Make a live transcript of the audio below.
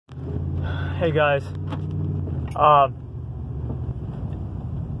Hey guys, I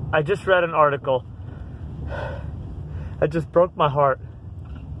just read an article. It just broke my heart.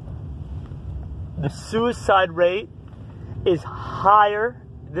 The suicide rate is higher.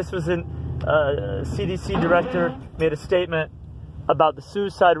 This was in CDC director made a statement about the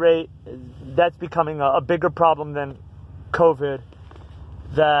suicide rate. That's becoming a bigger problem than COVID.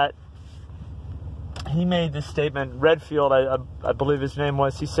 That he made this statement. Redfield, I believe his name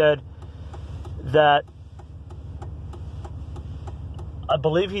was. He said that, I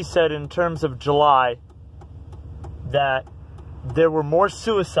believe he said in terms of July, that there were more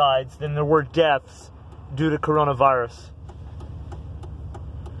suicides than there were deaths due to coronavirus.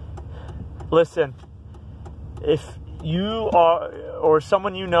 Listen, if you are, or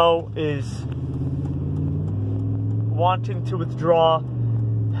someone you know is wanting to withdraw,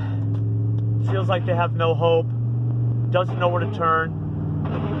 feels like they have no hope, doesn't know where to turn,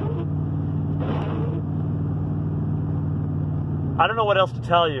 I don't know what else to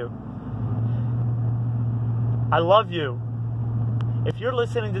tell you. I love you. If you're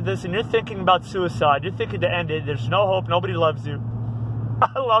listening to this and you're thinking about suicide, you're thinking to end it, there's no hope, nobody loves you,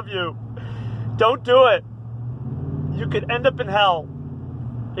 I love you. Don't do it. You could end up in hell.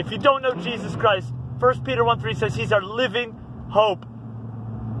 If you don't know Jesus Christ, 1 Peter 1:3 says he's our living hope.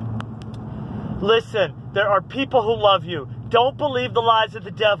 Listen, there are people who love you. Don't believe the lies of the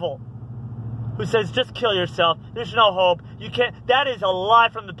devil who says just kill yourself. There's no hope. You can't. That is a lie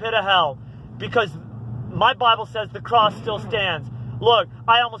from the pit of hell, because my Bible says the cross still stands. Look,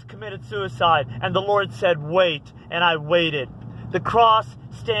 I almost committed suicide, and the Lord said wait, and I waited. The cross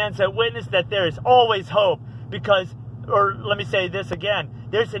stands as witness that there is always hope, because, or let me say this again,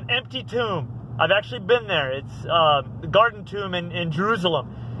 there's an empty tomb. I've actually been there. It's the Garden Tomb in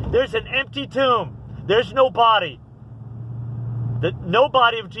Jerusalem. There's an empty tomb. There's no body. No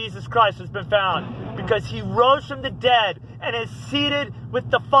body of Jesus Christ has been found, because he rose from the dead and is seated with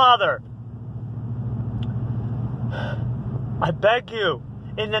the Father. I beg you,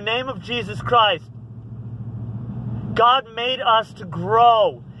 in the name of Jesus Christ, God made us to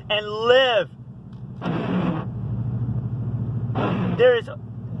grow and live.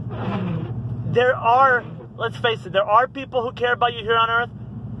 Let's face it, there are people who care about you here on earth.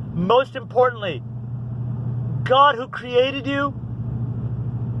 Most importantly, God who created you,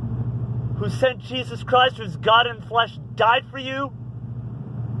 who sent Jesus Christ, who's God in flesh, died for you.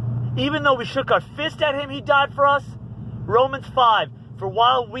 Even though we shook our fist at him, he died for us. Romans 5, for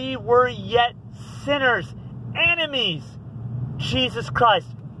while we were yet sinners, enemies, Jesus Christ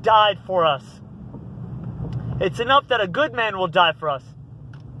died for us. It's enough that a good man will die for us,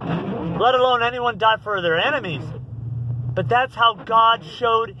 let alone anyone die for their enemies. But that's how God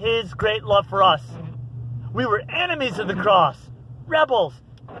showed his great love for us. We were enemies of the cross, rebels.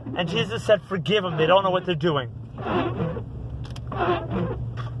 And Jesus said, forgive them, they don't know what they're doing.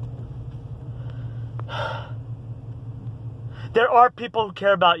 There are people who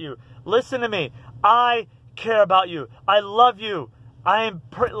care about you. Listen to me. I care about you. I love you. I'm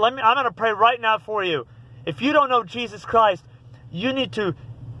going to pray right now for you. If you don't know Jesus Christ, you need to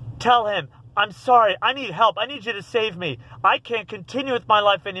tell him, I'm sorry, I need help. I need you to save me. I can't continue with my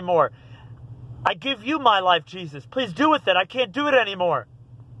life anymore. I give you my life, Jesus. Please do with it. I can't do it anymore.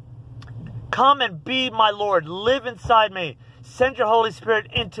 Come and be my Lord. Live inside me. Send your Holy Spirit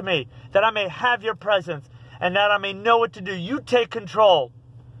into me, that I may have your presence and that I may know what to do. You take control.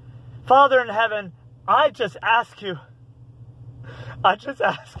 Father in heaven, I just ask you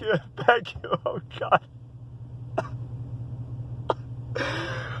and beg you, oh God.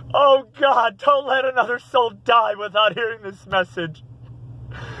 Oh God, don't let another soul die without hearing this message.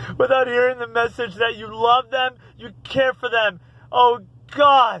 Without hearing the message that you love them, you care for them. Oh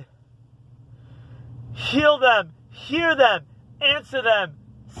God. Heal them, hear them, answer them.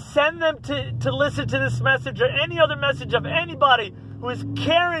 Send them to listen to this message or any other message of anybody who is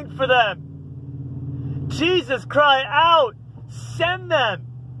caring for them. Jesus, cry out. Send them.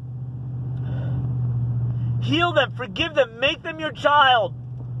 Heal them, forgive them, make them your child.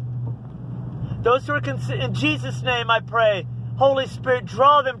 Those who are in Jesus' name I pray. Holy Spirit,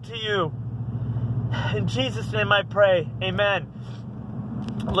 draw them to you. In Jesus' name I pray. Amen.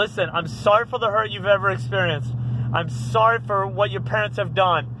 Listen, I'm sorry for the hurt you've ever experienced. I'm sorry for what your parents have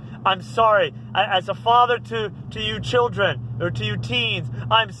done. I'm sorry. As a father to you children, or to you teens,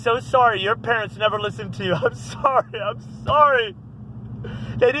 I'm so sorry your parents never listened to you. I'm sorry.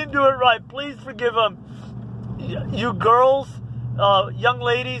 They didn't do it right. Please forgive them. You girls, young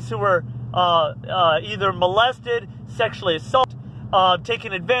ladies who were either molested, sexually assaulted,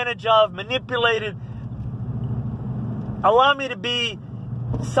 taken advantage of, manipulated, allow me to be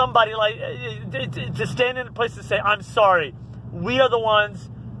somebody like to stand in a place to say, I'm sorry. We are the ones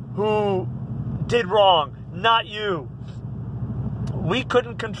who did wrong, not you. We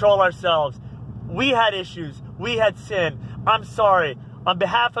couldn't control ourselves. We had issues. We had sin. I'm sorry. On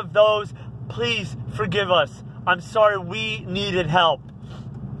behalf of those, please forgive us. I'm sorry we needed help.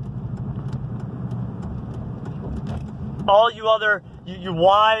 All you other, you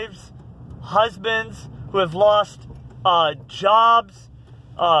wives, husbands who have lost jobs,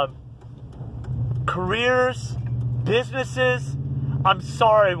 careers, businesses, I'm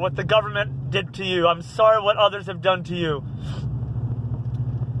sorry what the government did to you. I'm sorry what others have done to you.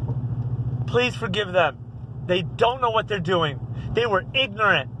 Please forgive them. They don't know what they're doing. They were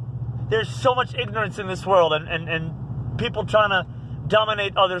ignorant. There's so much ignorance in this world and people trying to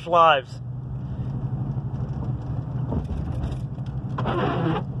dominate others' lives.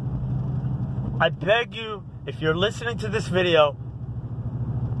 I beg you, if you're listening to this video,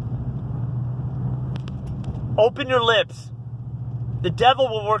 open your lips. The devil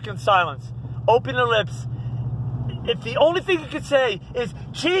will work in silence. Open your lips. If the only thing you can say is,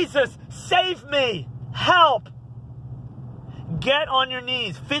 Jesus, save me, help, get on your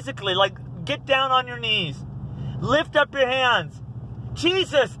knees, physically, like get down on your knees. Lift up your hands.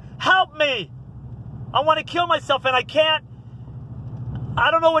 Jesus, help me. I want to kill myself and I can't. I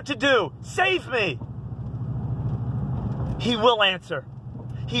don't know what to do. Save me. He will answer.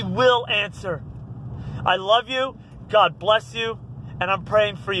 He will answer. I love you. God bless you. And I'm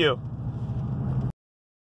praying for you.